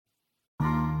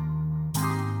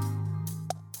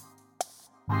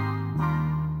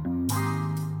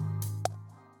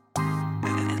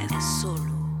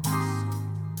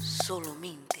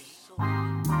Solamente.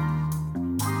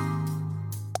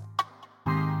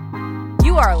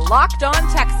 You are Locked On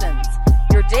Texans,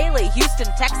 your daily Houston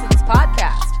Texans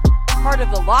podcast. Part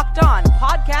of the Locked On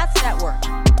Podcast Network,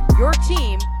 your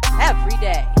team every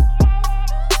day.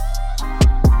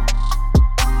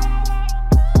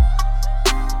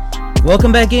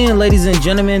 Welcome back in, ladies and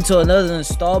gentlemen, to another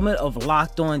installment of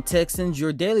Locked On Texans,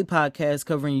 your daily podcast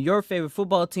covering your favorite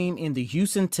football team in the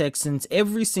Houston Texans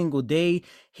every single day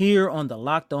here on the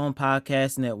Locked On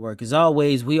Podcast Network. As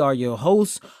always, we are your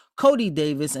hosts, Cody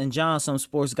Davis and John Some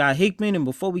Sports Guy Hickman. And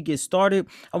before we get started,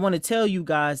 I want to tell you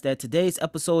guys that today's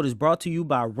episode is brought to you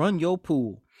by Run Your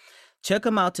Pool. Check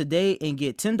them out today and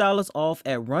get $10 off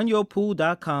at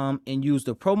runyourpool.com and use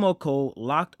the promo code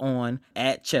Locked On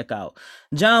at checkout.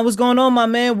 John, what's going on, my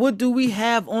man? What do we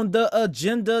have on the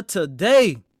agenda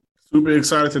today? Super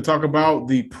excited to talk about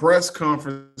the press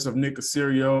conference of Nick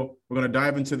Caserio. We're going to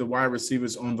dive into the wide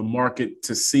receivers on the market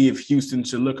to see if Houston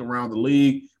should look around the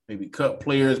league, maybe cut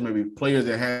players, maybe players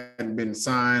that hadn't been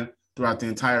signed throughout the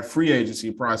entire free agency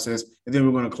process. And then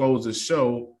we're going to close the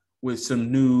show with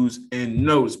some news and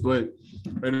notes. But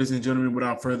ladies and gentlemen,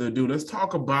 without further ado, let's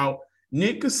talk about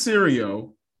Nick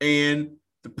Caserio and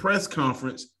the press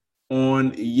conference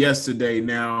on yesterday.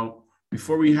 Now,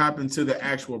 before we hop into the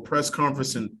actual press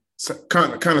conference and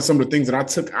kind of some of the things that I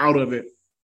took out of it,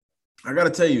 I got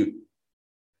to tell you,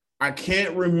 I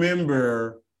can't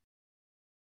remember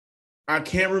a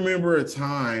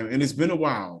time, and it's been a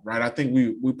while, right? I think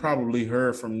we probably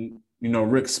heard from,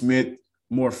 Rick Smith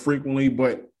more frequently,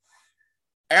 but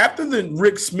after the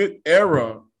Rick Smith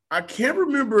era, I can't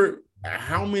remember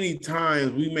how many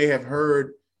times we may have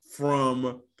heard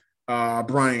from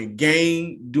Brian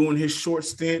Gaine during his short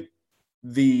stint,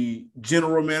 the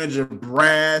general manager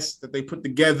brass that they put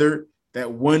together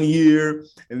that 1 year,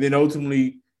 and then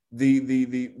ultimately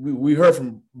we heard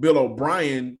from Bill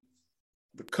O'Brien,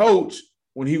 the coach,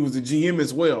 when he was the GM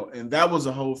as well, and that was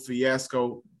a whole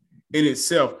fiasco in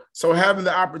itself. So having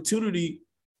the opportunity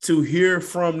to hear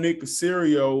from Nick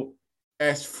Caserio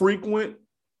as frequent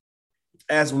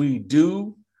as we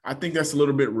do, I think that's a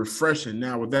little bit refreshing.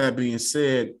 Now, with that being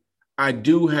said, I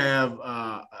do have,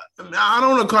 I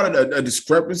don't want to call it a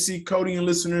discrepancy, Cody and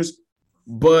listeners,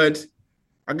 but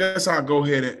I guess I'll go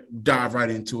ahead and dive right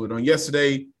into it. On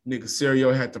yesterday, Nick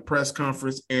Caserio had the press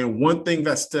conference, and one thing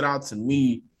that stood out to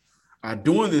me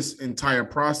during this entire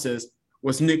process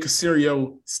was Nick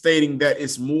Caserio stating that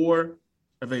it's more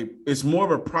of a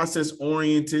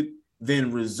process-oriented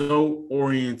than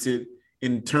result-oriented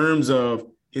in terms of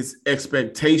his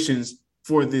expectations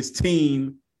for this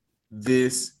team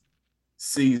this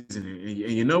season.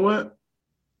 And you know what?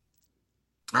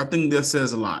 I think that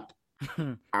says a lot.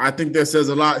 I think that says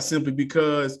a lot simply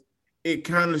because it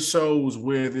kind of shows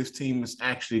where this team is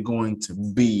actually going to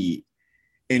be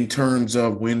in terms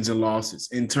of wins and losses,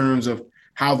 in terms of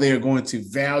how they are going to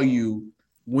value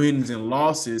wins and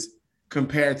losses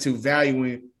compared to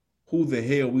valuing who the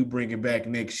hell we bringing back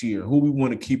next year, who we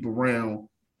want to keep around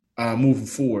moving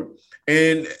forward.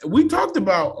 And we talked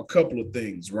about a couple of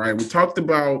things, right? We talked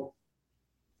about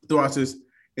throughout this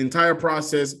entire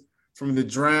process from the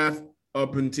draft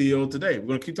up until today. We're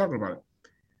going to keep talking about it.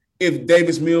 If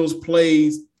Davis Mills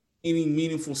plays any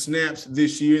meaningful snaps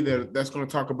this year, that's going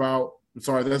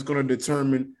to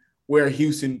determine where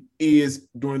Houston is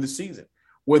during the season,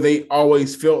 where they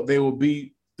always felt they will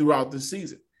be throughout the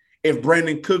season. If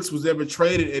Brandon Cooks was ever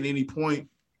traded at any point,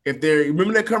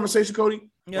 remember that conversation, Cody?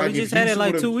 Yeah, we just had it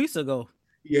like 2 weeks ago.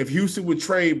 Yeah, if Houston would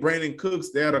trade Brandon Cooks,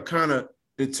 that'll kind of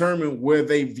determine where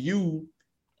they view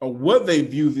or what they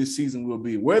view this season will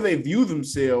be, where they view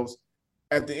themselves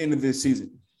at the end of this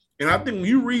season. And I think when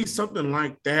you read something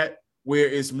like that, where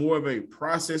it's more of a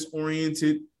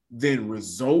process-oriented than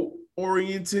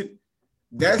result-oriented,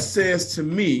 that says to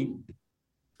me,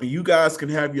 and you guys can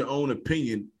have your own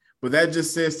opinion, but that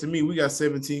just says to me we got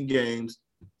 17 games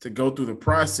to go through the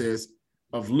process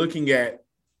of looking at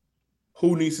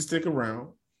who needs to stick around.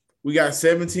 We got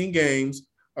 17 games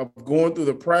of going through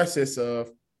the process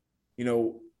of,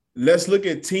 let's look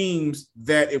at teams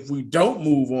that if we don't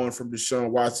move on from Deshaun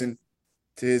Watson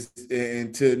to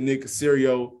Nick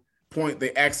Caserio point,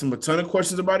 they asked him a ton of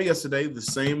questions about it yesterday, the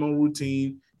same old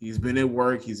routine. He's been at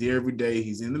work. He's here every day.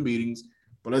 He's in the meetings.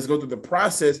 But let's go through the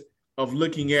process of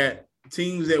looking at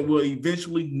teams that will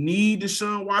eventually need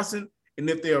Deshaun Watson, and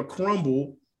if they'll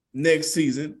crumble next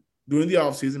season during the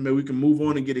offseason, maybe we can move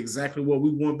on and get exactly what we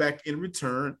want back in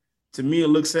return. To me, I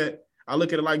look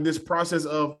at it like this process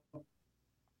of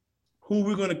who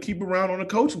we're going to keep around on the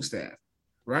coaching staff,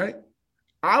 right?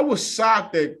 I was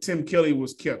shocked that Tim Kelly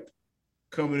was kept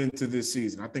coming into this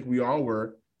season. I think we all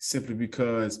were, simply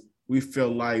because we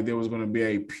felt like there was going to be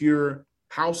a pure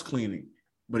house cleaning,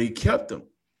 but he kept them.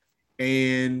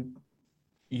 And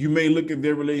you may look at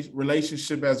their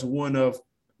relationship as one of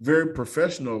very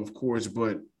professional, of course,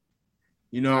 but,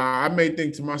 I may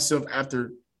think to myself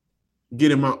after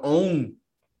getting my own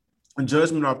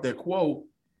judgment off that quote,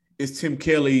 is Tim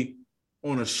Kelly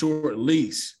on a short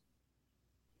lease?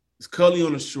 Is Cully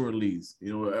on a short lease?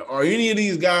 Are any of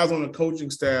these guys on the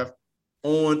coaching staff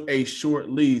on a short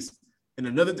lease? And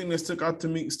another thing that stood out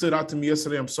to me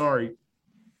yesterday, I'm sorry,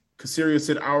 Caserio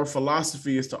said our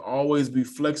philosophy is to always be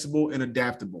flexible and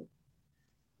adaptable.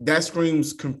 That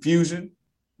screams confusion.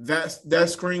 That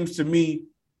screams to me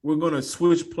we're going to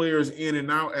switch players in and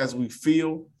out as we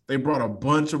feel. They brought a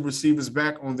bunch of receivers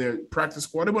back on their practice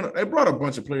squad. They brought a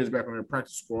bunch of players back on their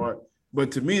practice squad.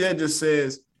 But to me, that just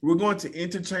says we're going to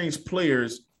interchange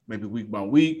players maybe week by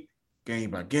week, game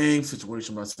by game,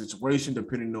 situation by situation,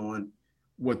 depending on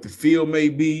what the field may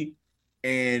be.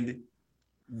 And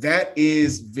that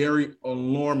is very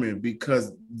alarming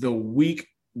because the week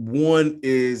one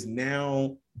is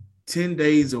now 10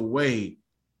 days away.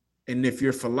 And if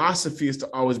your philosophy is to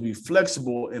always be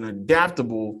flexible and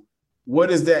adaptable, what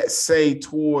does that say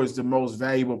towards the most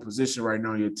valuable position right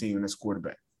now on your team, and that's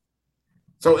quarterback?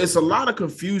 So it's a lot of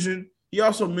confusion. He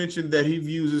also mentioned that he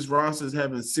views his roster as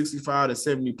having 65 to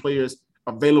 70 players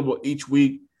available each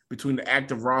week between the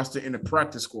active roster and the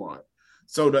practice squad.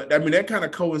 So that kind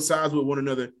of coincides with one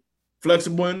another.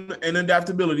 Flexible and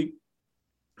adaptability,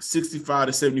 65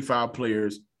 to 75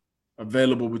 players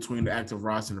available between the active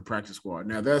roster and the practice squad.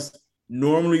 Now, that's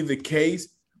normally the case,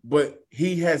 but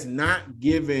he has not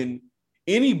given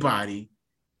anybody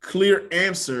clear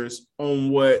answers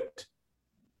on what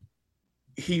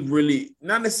he really,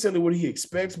 not necessarily what he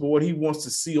expects, but what he wants to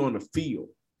see on the field.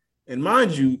 And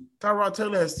mind you, Tyrod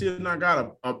Taylor has still not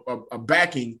got a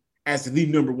backing as the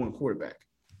number one quarterback.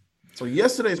 So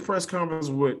yesterday's press conference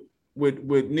with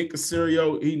Nick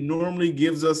Caserio, he normally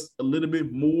gives us a little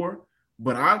bit more,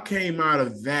 but I came out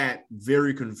of that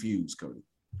very confused, Cody.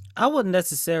 I wouldn't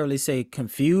necessarily say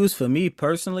confused. For me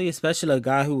personally, especially a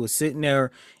guy who was sitting there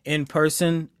in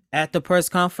person at the press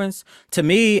conference, to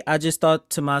me, I just thought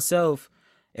to myself,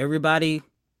 everybody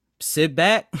sit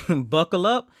back, buckle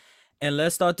up, and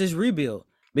let's start this rebuild.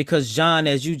 Because, John,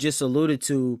 as you just alluded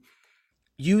to,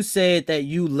 you said that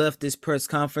you left this press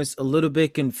conference a little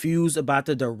bit confused about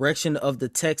the direction of the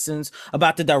Texans,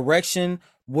 about the direction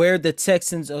where the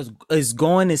Texans is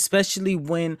going, especially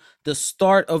when the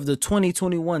start of the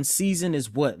 2021 season is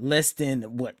less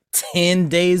than 10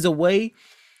 days away.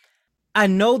 I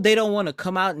know they don't want to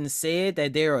come out and say it,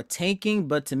 that they are tanking,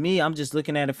 but to me, I'm just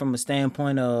looking at it from a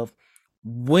standpoint of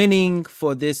winning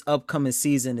for this upcoming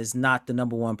season is not the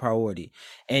number one priority.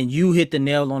 And you hit the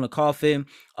nail on the coffin.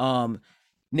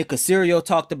 Nick Caserio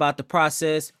talked about the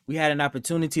process. We had an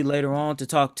opportunity later on to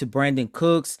talk to Brandon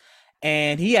Cooks,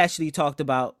 and he actually talked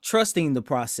about trusting the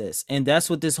process. And that's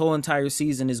what this whole entire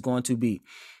season is going to be.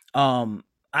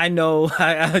 I know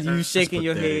you shaking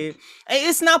your head. Hey,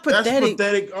 it's not pathetic.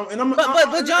 That's pathetic.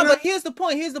 But John, here's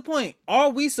the point. Are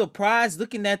we surprised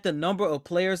looking at the number of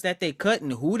players that they cut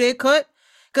and who they cut?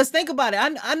 Because think about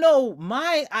it. I know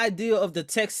my idea of the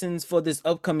Texans for this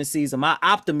upcoming season, my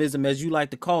optimism, as you like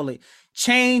to call it,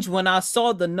 changed when I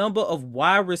saw the number of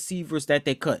wide receivers that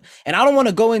they cut. And I don't want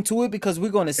to go into it because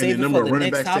we're going to save it for the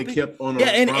next topic.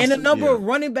 And the number of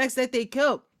running backs that they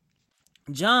kept.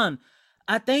 John,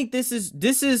 I think this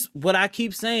is what I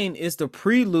keep saying is the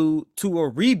prelude to a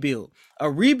rebuild.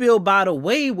 A rebuild, by the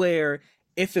way, where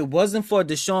if it wasn't for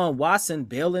Deshaun Watson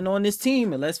bailing on this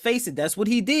team, and let's face it, that's what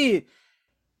he did,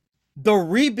 the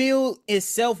rebuild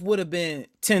itself would have been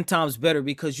 10 times better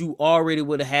because you already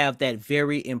would have that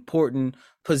very important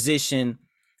position.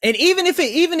 And even if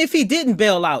he didn't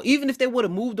bail out, even if they would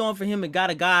have moved on for him and got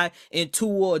a guy in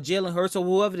Tua or Jalen Hurts or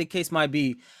whoever the case might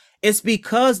be, it's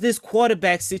because this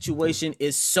quarterback situation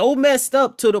is so messed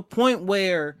up to the point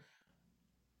where,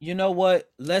 you know what?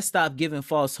 Let's stop giving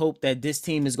false hope that this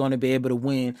team is going to be able to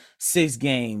win 6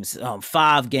 games,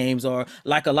 5 games, or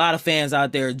like a lot of fans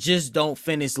out there, just don't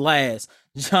finish last.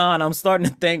 John, I'm starting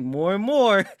to think more and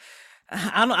more.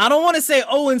 I don't want to say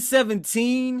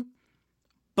 0-17,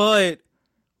 but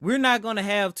we're not going to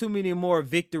have too many more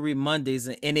victory Mondays,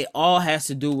 and it all has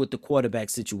to do with the quarterback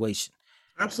situation.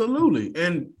 Absolutely.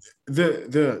 And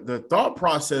the thought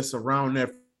process around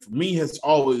that for me has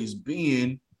always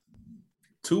been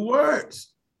 2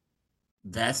 words.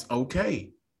 That's okay.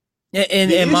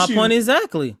 And my point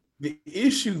exactly. The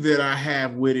issue that I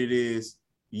have with it is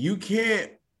you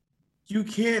can't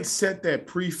set that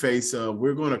preface of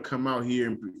we're going to come out here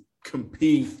and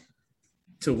compete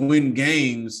to win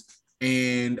games.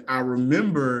 And I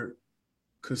remember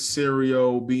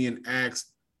Caserio being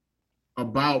asked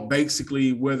about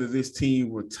basically whether this team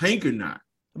would tank or not.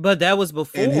 But that was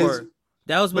before.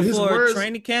 That was before words,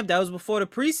 training camp. That was before the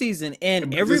preseason.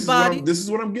 And everybody. This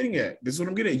is what I'm getting at.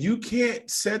 You can't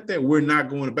set that we're not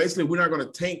going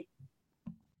to tank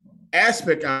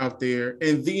aspect out there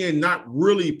and then not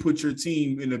really put your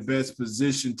team in the best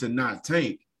position to not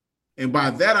tank. And by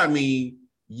that, I mean,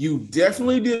 you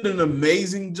definitely did an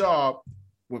amazing job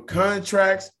with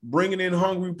contracts, bringing in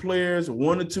hungry players,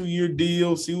 1 or 2 year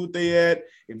deals, see what they at.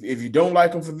 If you don't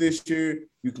like them for this year,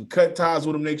 you can cut ties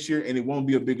with them next year and it won't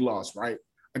be a big loss, right?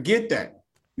 I get that.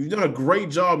 You've done a great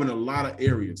job in a lot of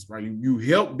areas, right? You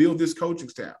helped build this coaching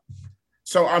staff.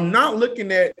 So I'm not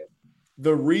looking at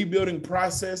the rebuilding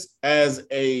process as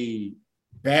a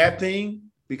bad thing,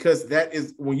 because that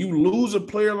is when you lose a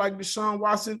player like Deshaun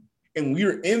Watson and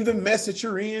you're in the mess that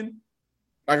you're in,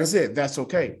 like I said, that's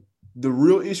okay. The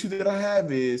real issue that I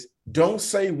have is don't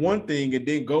say one thing and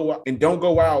then don't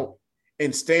go out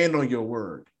and stand on your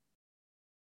word.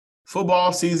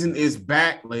 Football season is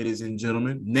back, ladies and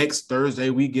gentlemen. Next Thursday,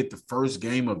 we get the first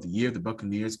game of the year, the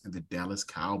Buccaneers and the Dallas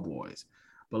Cowboys.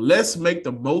 But let's make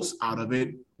the most out of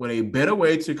it with a better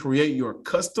way to create your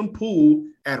custom pool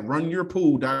at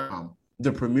runyourpool.com,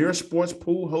 the premier sports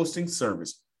pool hosting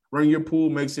service. Run Your Pool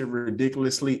makes it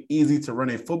ridiculously easy to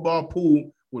run a football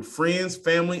pool with friends,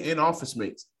 family, and office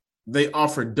mates. They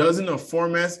offer dozens of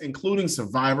formats, including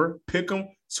Survivor, Pick'em,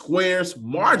 Squares,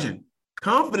 Margin,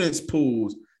 Confidence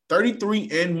Pools, 33,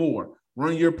 and more.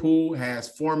 Run Your Pool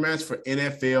has formats for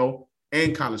NFL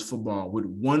and college football with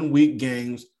 1 week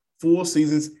games, full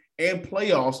seasons, and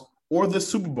playoffs, or the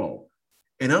Super Bowl.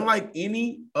 And unlike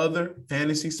any other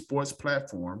fantasy sports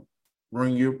platform,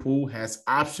 Run Your Pool has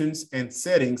options and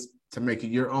settings to make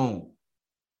it your own.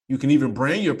 You can even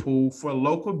brand your pool for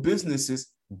local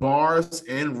businesses, bars,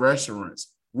 and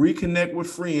restaurants. Reconnect with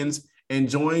friends and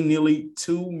join nearly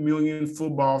 2 million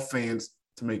football fans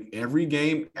to make every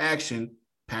game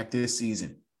action-packed this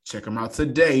season. Check them out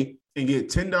today and get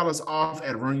 $10 off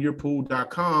at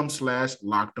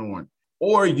runyourpool.com/lockedon,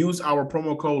 or use our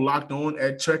promo code LOCKEDON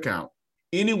at checkout.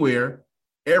 Anywhere,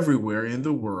 everywhere in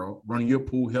the world, Run Your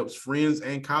Pool helps friends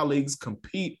and colleagues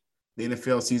compete. The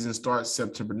NFL season starts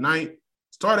September 9th.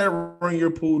 Start at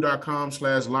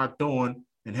runyourpool.com/lockedon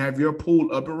and have your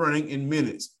pool up and running in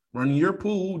minutes.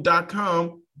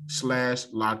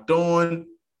 Runyourpool.com/lockedon.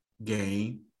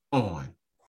 Game on.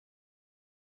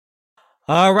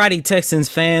 Alrighty, Texans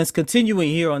fans, continuing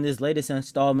here on this latest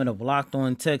installment of Locked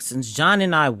On Texans, John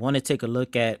and I want to take a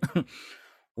look at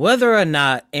whether or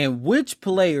not and which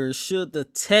players should the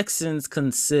Texans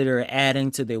consider adding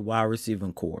to their wide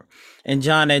receiving core. And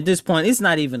John, at this point, it's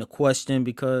not even a question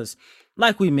because,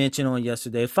 like we mentioned on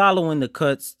yesterday, following the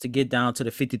cuts to get down to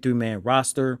the 53-man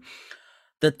roster,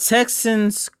 the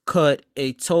Texans cut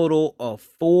a total of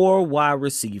 4 wide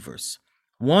receivers,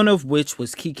 one of which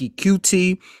was Keke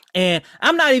Coutee. And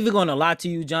I'm not even going to lie to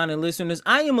you, John and listeners,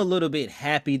 I am a little bit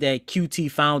happy that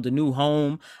Coutee found a new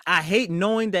home. I hate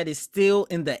knowing that it's still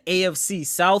in the AFC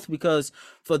South because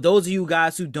for those of you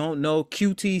guys who don't know,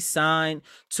 Coutee signed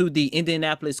to the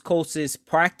Indianapolis Colts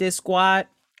practice squad.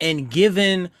 And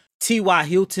given T.Y.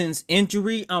 Hilton's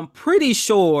injury, I'm pretty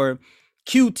sure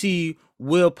Coutee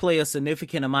will play a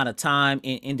significant amount of time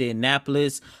in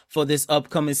Indianapolis for this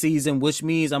upcoming season, which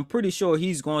means I'm pretty sure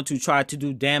he's going to try to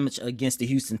do damage against the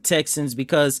Houston Texans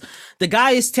because the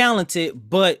guy is talented,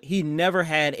 but he never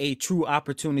had a true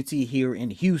opportunity here in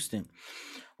Houston.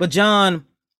 But John,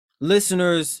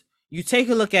 listeners, you take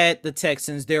a look at the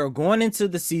Texans. They're going into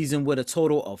the season with a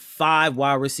total of 5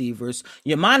 wide receivers.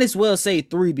 You might as well say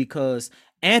 3 because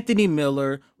Anthony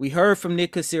Miller, we heard from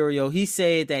Nick Caserio, he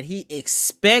said that he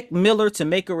expect Miller to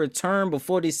make a return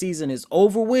before the season is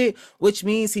over with, which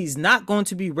means he's not going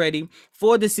to be ready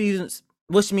for the season,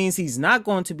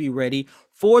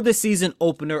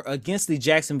 opener against the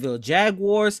Jacksonville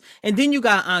Jaguars. And then you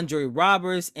got Andre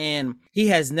Roberts, and he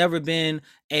has never been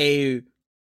a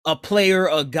player,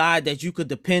 a guy that you could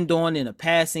depend on in a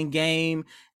passing game.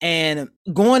 And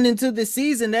going into the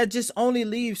season, that just only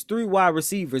leaves 3 wide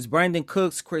receivers, Brandon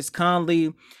Cooks, Chris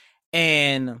Conley,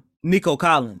 and Nico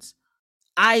Collins.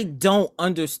 I don't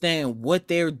understand what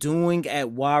they're doing at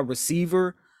wide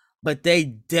receiver, but they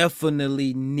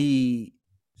definitely need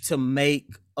to make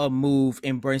a move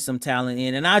and bring some talent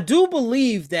in. And I do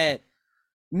believe that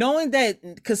knowing that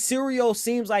Caserio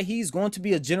seems like he's going to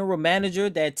be a general manager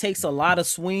that takes a lot of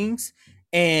swings,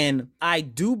 and I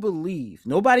do believe,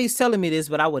 nobody's telling me this,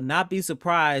 but I would not be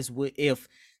surprised if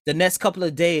the next couple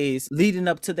of days leading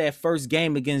up to that first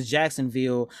game against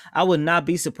Jacksonville, I would not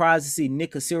be surprised to see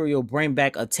Nick Caserio bring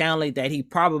back a talent that he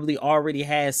probably already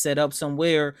has set up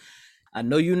somewhere. I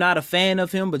know you're not a fan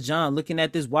of him, but John, looking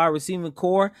at this wide receiving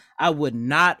core, I would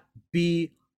not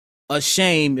be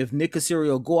ashamed if Nick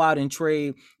Caserio go out and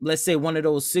trade, let's say, one of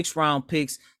those 6th-round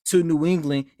picks to New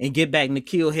England and get back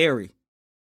N'Keal Harry.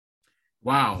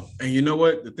 Wow. And you know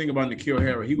what? The thing about N'Keal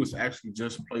Harry, he was actually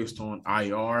just placed on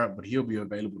IR, but he'll be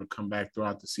available to come back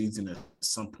throughout the season at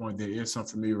some point. There is some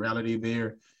familiarity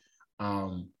there.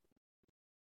 I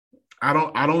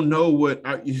don't know what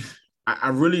I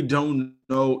really don't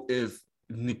know if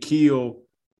N'Keal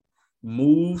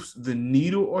moves the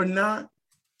needle or not,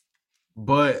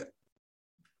 but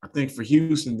I think for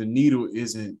Houston, the needle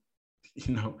isn't,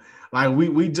 like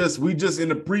we just in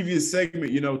the previous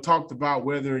segment, talked about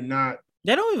whether or not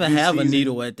they don't even have a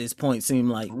needle at this point, seem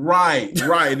like. Right.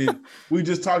 And we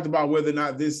just talked about whether or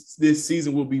not this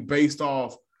season will be based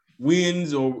off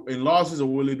wins and losses, or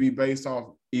will it be based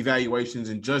off evaluations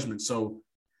and judgment. So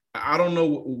I don't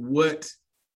know what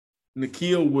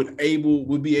N'Keal would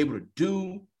be able to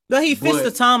do. But he fits the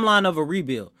timeline of a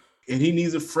rebuild. And he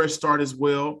needs a fresh start as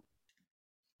well.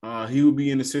 He would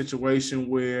be in a situation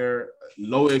where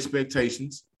low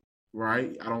expectations,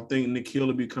 right? I don't think N'Keal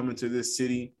will be coming to this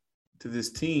city, to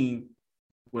this team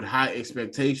with high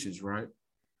expectations, right?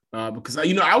 Because,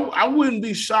 I wouldn't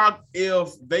be shocked if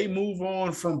they move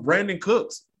on from Brandon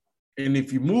Cooks. And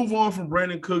if you move on from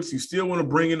Brandon Cooks, you still want to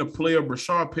bring in a player,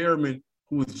 Brashad Perriman,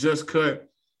 who was just cut.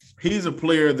 He's a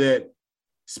player that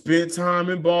spent time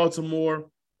in Baltimore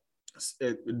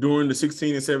during the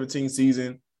 16 and 17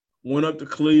 season, went up to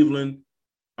Cleveland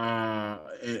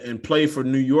and played for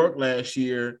New York last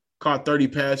year, caught 30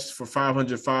 passes for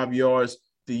 505 yards.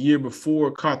 The year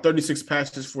before, caught 36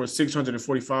 passes for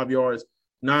 645 yards,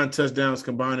 9 touchdowns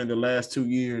combined in the last 2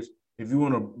 years. If you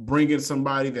want to bring in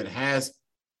somebody that has,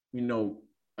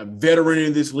 a veteran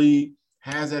in this league,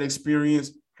 has that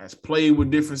experience, has played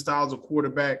with different styles of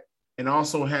quarterback, and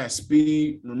also has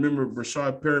speed. Remember,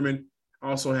 Brashad Perriman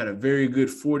also had a very good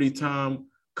 40 time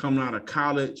coming out of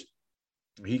college.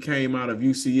 He came out of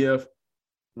UCF,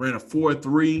 ran a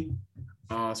 4.3.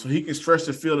 So he can stretch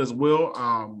the field as well.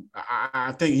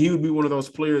 I think he would be one of those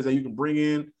players that you can bring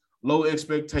in, low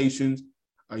expectations.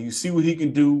 You see what he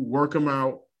can do, work him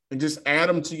out, and just add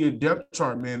him to your depth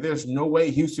chart, man. There's no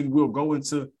way Houston will go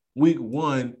into week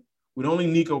 1 with only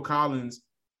Nico Collins,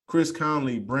 Chris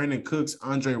Conley, Brandon Cooks,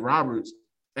 Andre Roberts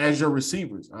as your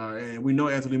receivers. And we know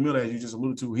Anthony Miller, as you just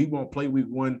alluded to, he won't play week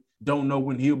 1. Don't know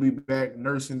when he'll be back,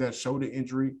 nursing that shoulder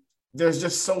injury. There's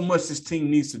just so much this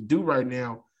team needs to do right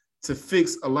now to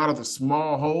fix a lot of the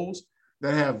small holes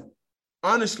that have,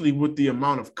 honestly, with the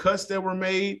amount of cuts that were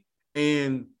made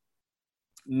and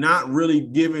not really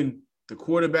given the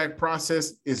quarterback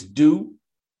process its due,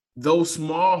 those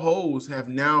small holes have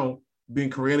now been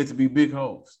created to be big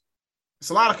holes. It's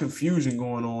a lot of confusion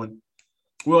going on.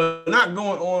 Well, not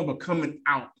going on, but coming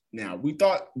out now. We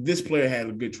thought this player had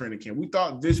a good training camp. We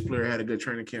thought this player had a good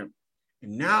training camp.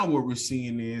 And now what we're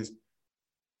seeing is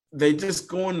they just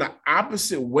going the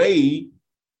opposite way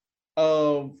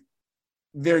of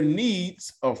their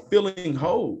needs of filling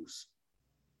holes.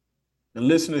 And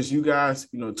listeners, you guys,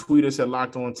 tweet us at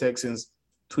Locked On Texans,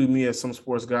 tweet me at Some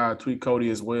Sports Guy, tweet Cody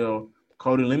as well.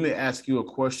 Cody, let me ask you a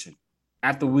question.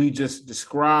 After we just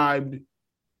described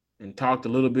and talked a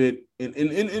little bit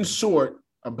in short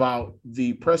about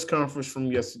the press conference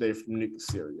from yesterday from Nick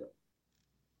Caserio,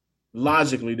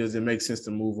 logically, does it make sense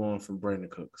to move on from Brandon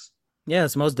Cooks?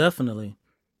 Yes, most definitely.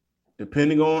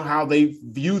 Depending on how they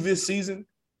view this season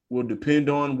will depend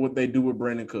on what they do with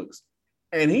Brandon Cooks.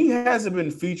 And he hasn't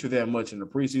been featured that much in the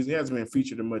preseason. He hasn't been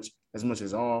featured as much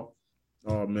as all.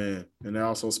 Oh, man. And that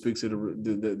also speaks to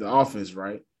the offense,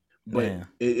 right? But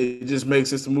it just makes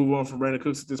sense to move on from Brandon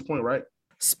Cooks at this point, right?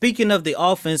 Speaking of the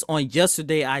offense, on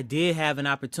yesterday, I did have an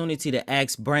opportunity to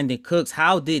ask Brandon Cooks,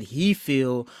 how did he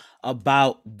feel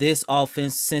about this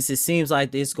offense, since it seems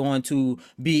like it's going to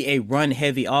be a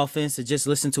run-heavy offense? So just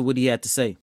listen to what he had to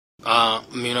say.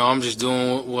 I'm just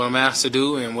doing what I'm asked to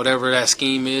do, and whatever that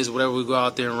scheme is, whatever we go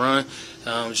out there and run,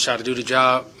 just try to do the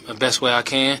job the best way I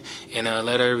can, and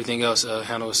let everything else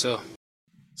handle itself.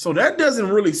 So that doesn't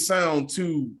really sound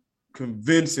too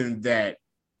convincing that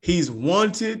he's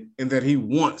wanted and that he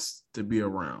wants to be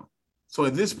around. So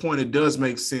at this point, it does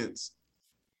make sense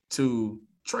to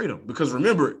trade him, because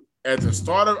remember, at the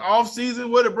start of offseason,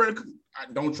 what did Brandon?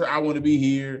 I want to be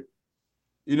here.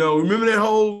 Remember that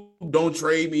whole "don't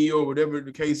trade me" or whatever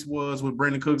the case was with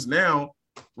Brandon Cooks. Now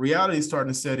reality is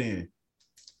starting to set in,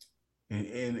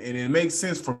 and it makes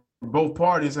sense for both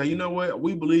parties. Say, you know what?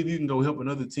 We believe you can go help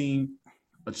another team,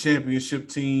 a championship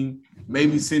team,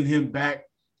 maybe send him back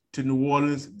to New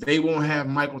Orleans. They won't have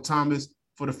Michael Thomas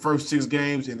for the first 6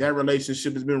 games, and that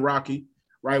relationship has been rocky,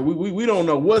 right? We don't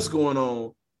know what's going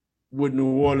on with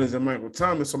New Orleans and Michael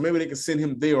Thomas, so maybe they can send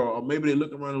him there, or maybe they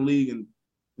look around the league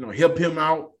and help him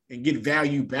out and get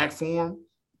value back for him,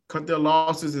 cut their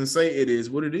losses, and say it is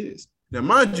what it is. Now,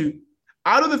 mind you,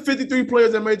 out of the 53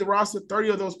 players that made the roster, 30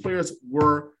 of those players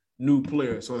were new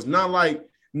players. So it's not like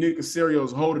Nick Caserio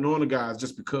is holding on to guys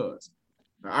just because.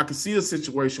 Now, I can see a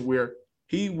situation where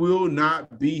he will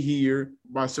not be here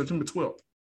by September 12th.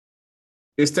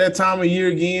 It's that time of year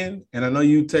again, and I know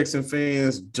you Texan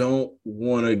fans don't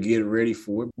want to get ready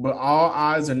for it, but all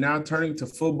eyes are now turning to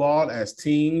football as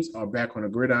teams are back on the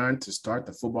gridiron to start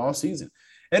the football season.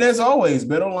 And as always,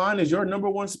 BetOnline is your number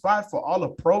one spot for all the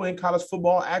pro and college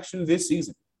football action this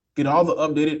season. Get all the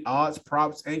updated odds,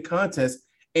 props, and contests,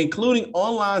 including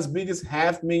online's biggest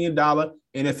 $500,000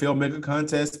 NFL Mega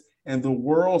Contest and the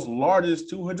world's largest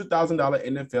 $200,000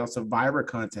 NFL Survivor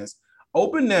Contest.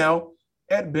 Open now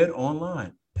at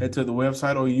BetOnline. Head to the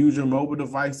website or use your mobile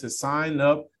device to sign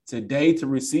up today to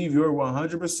receive your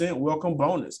 100% welcome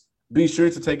bonus. Be sure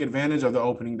to take advantage of the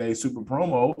opening day super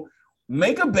promo.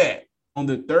 Make a bet on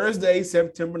the Thursday,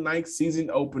 September 9th season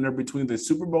opener between the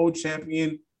Super Bowl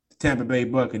champion Tampa Bay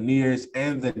Buccaneers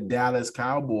and the Dallas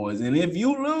Cowboys. And if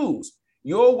you lose,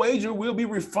 your wager will be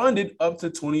refunded up to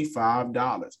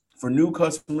 $25 for new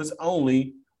customers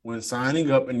only when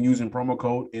signing up and using promo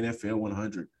code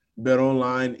NFL100.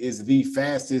 BetOnline is the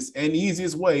fastest and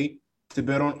easiest way to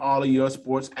bet on all of your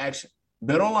sports action.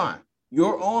 BetOnline,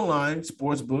 your online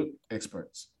sportsbook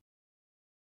experts.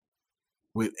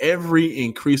 With every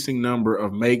increasing number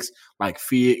of makes like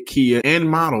Fiat, Kia, and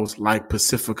models like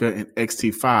Pacifica and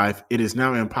XT5, it is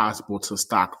now impossible to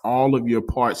stock all of your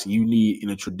parts you need in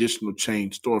a traditional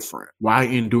chain storefront. Why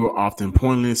endure often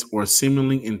pointless or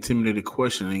seemingly intimidating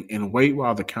questioning and wait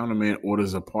while the counterman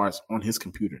orders the parts on his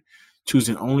computer,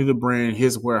 choosing only the brand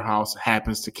his warehouse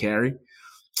happens to carry?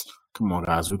 Come on,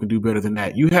 guys, we can do better than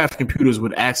that. You have computers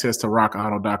with access to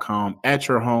rockauto.com at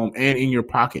your home and in your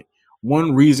pocket.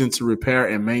 One reason to repair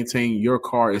and maintain your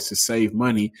car is to save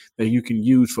money that you can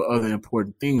use for other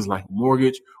important things like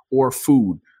mortgage or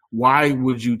food. Why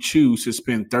would you choose to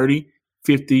spend 30,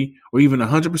 50, or even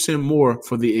 100% more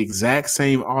for the exact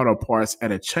same auto parts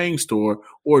at a chain store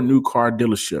or new car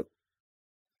dealership?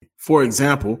 For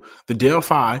example, the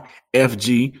Delphi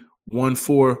FG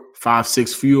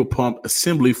 1456 fuel pump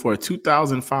assembly for a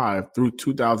 2005 through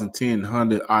 2010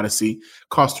 Honda Odyssey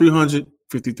costs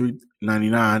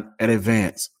 $353.99 at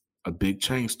Advance, a big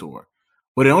chain store,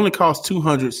 but it only costs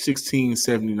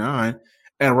 $216.79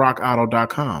 at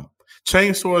rockauto.com.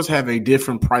 Chain stores have a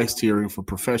different price tiering for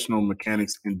professional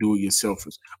mechanics and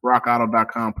do-it-yourselfers.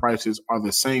 Rockauto.com prices are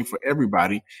the same for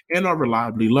everybody and are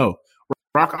reliably low.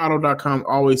 RockAuto.com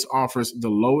always offers the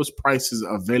lowest prices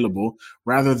available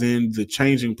rather than the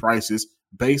changing prices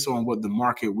based on what the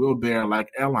market will bear like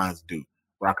airlines do.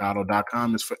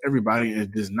 RockAuto.com is for everybody and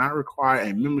it does not require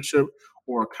a membership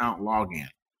or account login.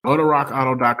 Go to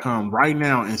RockAuto.com right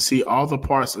now and see all the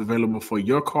parts available for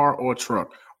your car or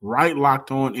truck. Right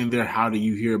Locked On in their How Do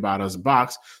You Hear About Us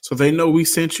box so they know we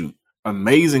sent you.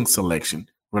 Amazing selection,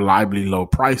 reliably low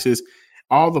prices,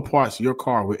 all the parts your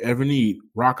car will ever need.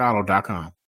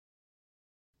 RockAuto.com.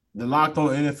 The Locked On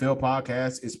NFL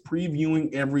podcast is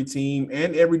previewing every team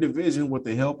and every division with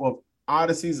the help of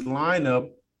Odyssey's lineup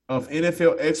of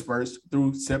NFL experts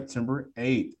through September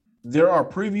 8th. There are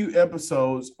preview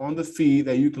episodes on the feed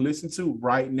that you can listen to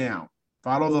right now.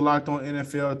 Follow the Locked On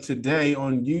NFL today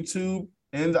on YouTube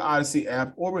and the Odyssey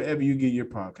app or wherever you get your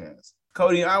podcasts.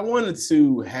 Cody, I wanted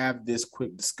to have this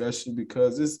quick discussion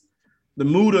because it's the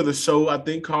mood of the show, I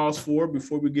think, calls for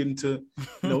before we get into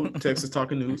Texas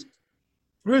Talking News.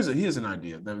 Here's an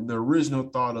idea. The original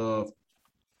thought of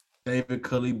David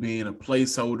Culley being a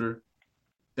placeholder,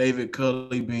 David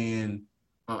Culley being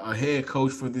a head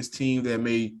coach for this team that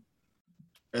may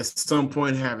at some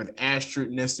point have an asterisk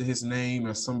next to his name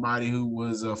as somebody who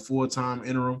was a full-time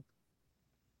interim.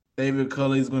 David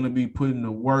Culley is going to be put in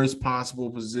the worst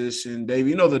possible position.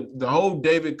 The whole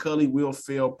David Culley will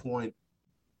fail point.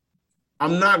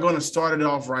 I'm not going to start it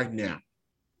off right now.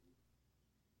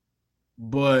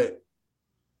 But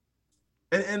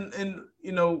and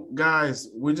guys,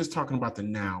 we're just talking about the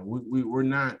now.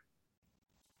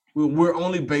 We're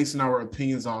only basing our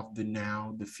opinions off the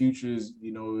now. The future is,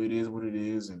 it is what it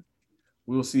is, and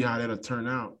we'll see how that'll turn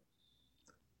out.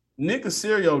 Nick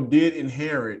Caserio did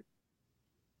inherit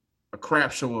a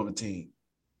crap show of a team.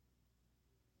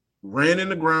 ran in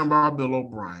the ground by Bill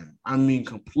O'Brien. I mean,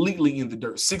 completely in the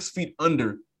dirt, 6 feet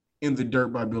under in the dirt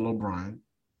by Bill O'Brien.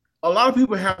 A lot of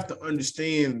people have to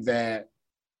understand that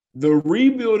the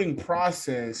rebuilding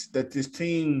process that this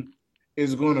team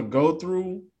is going to go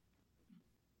through,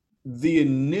 the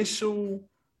initial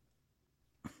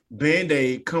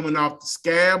Band-Aid coming off the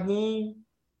scab wound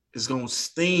is going to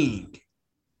sting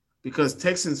because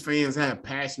Texans fans have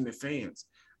passionate fans.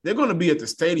 They're going to be at the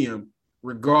stadium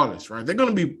regardless, right? They're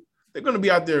going to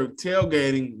be out there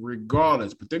tailgating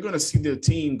regardless, but they're going to see their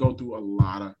team go through a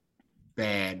lot of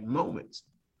bad moments.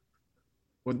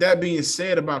 With that being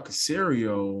said about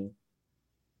Caserio,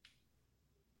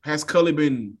 has Culley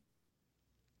been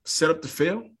set up to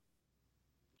fail?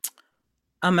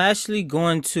 I'm actually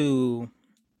going to,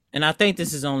 and I think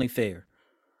this is only fair,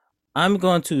 I'm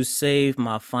going to save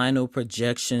my final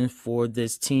projection for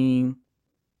this team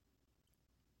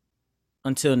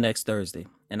until next Thursday.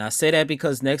 And I say that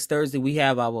because next Thursday we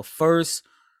have our first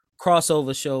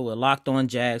crossover show with Locked On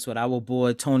Jags with our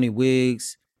boy Tony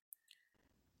Wiggs.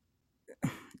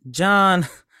 John,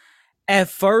 at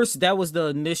first that was the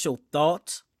initial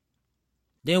thought.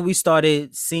 Then we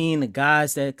started seeing the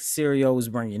guys that Caserio was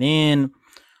bringing in.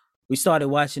 We started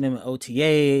watching them in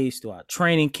OTAs, throughout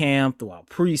training camp, throughout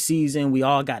preseason. We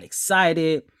all got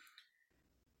excited.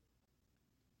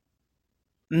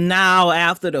 Now,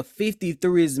 after the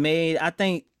 53 is made, I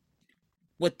think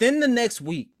within the next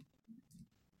week,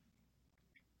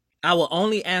 I will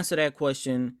only answer that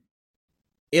question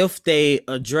if they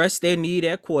address their need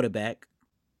at quarterback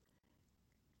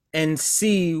and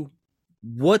see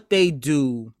what they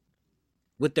do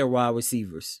with their wide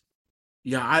receivers.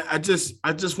 Yeah, I just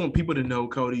want people to know,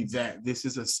 Cody, that this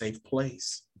is a safe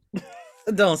place.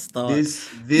 Don't start.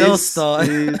 Don't start.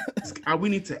 We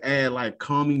need to add like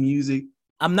calming music.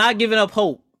 I'm not giving up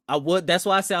hope. That's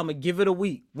why I say I'm gonna give it a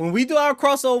week. When we do our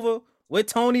crossover with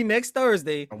Tony next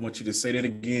Thursday, I want you to say that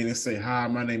again and say, "Hi,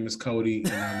 my name is Cody,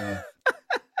 and I'm a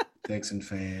Texan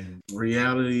fan."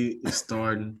 Reality is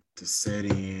starting to set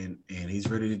in, and he's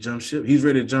ready to jump ship. He's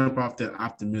ready to jump off that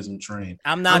optimism train.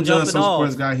 I'm jumping off.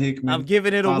 Sports Guy Hickman. I'm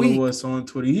giving it a week. Follow us on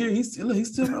Twitter. Here, he's still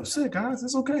upset, guys.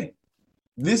 It's okay.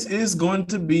 This is going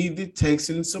to be the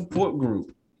Texan support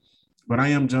group. But I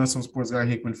am Johnson Sports Guy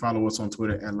Hickman. Follow us on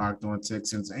Twitter at Locked On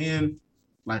Texans and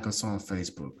like us on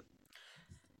Facebook.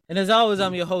 And as always,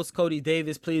 I'm your host, Cody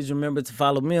Davis. Please remember to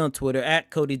follow me on Twitter at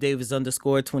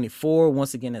CodyDavis_24.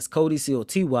 Once again, that's Cody,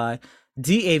 COTY,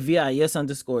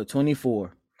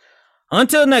 DAVIS_24.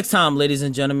 Until next time, ladies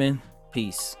and gentlemen,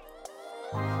 peace.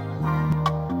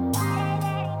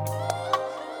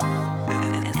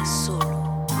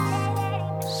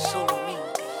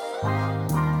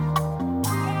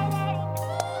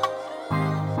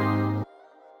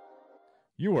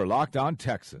 You are Locked On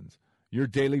Texans, your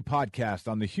daily podcast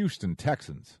on the Houston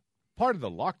Texans. Part of the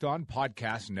Locked On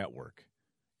Podcast Network.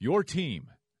 Your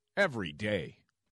team every day.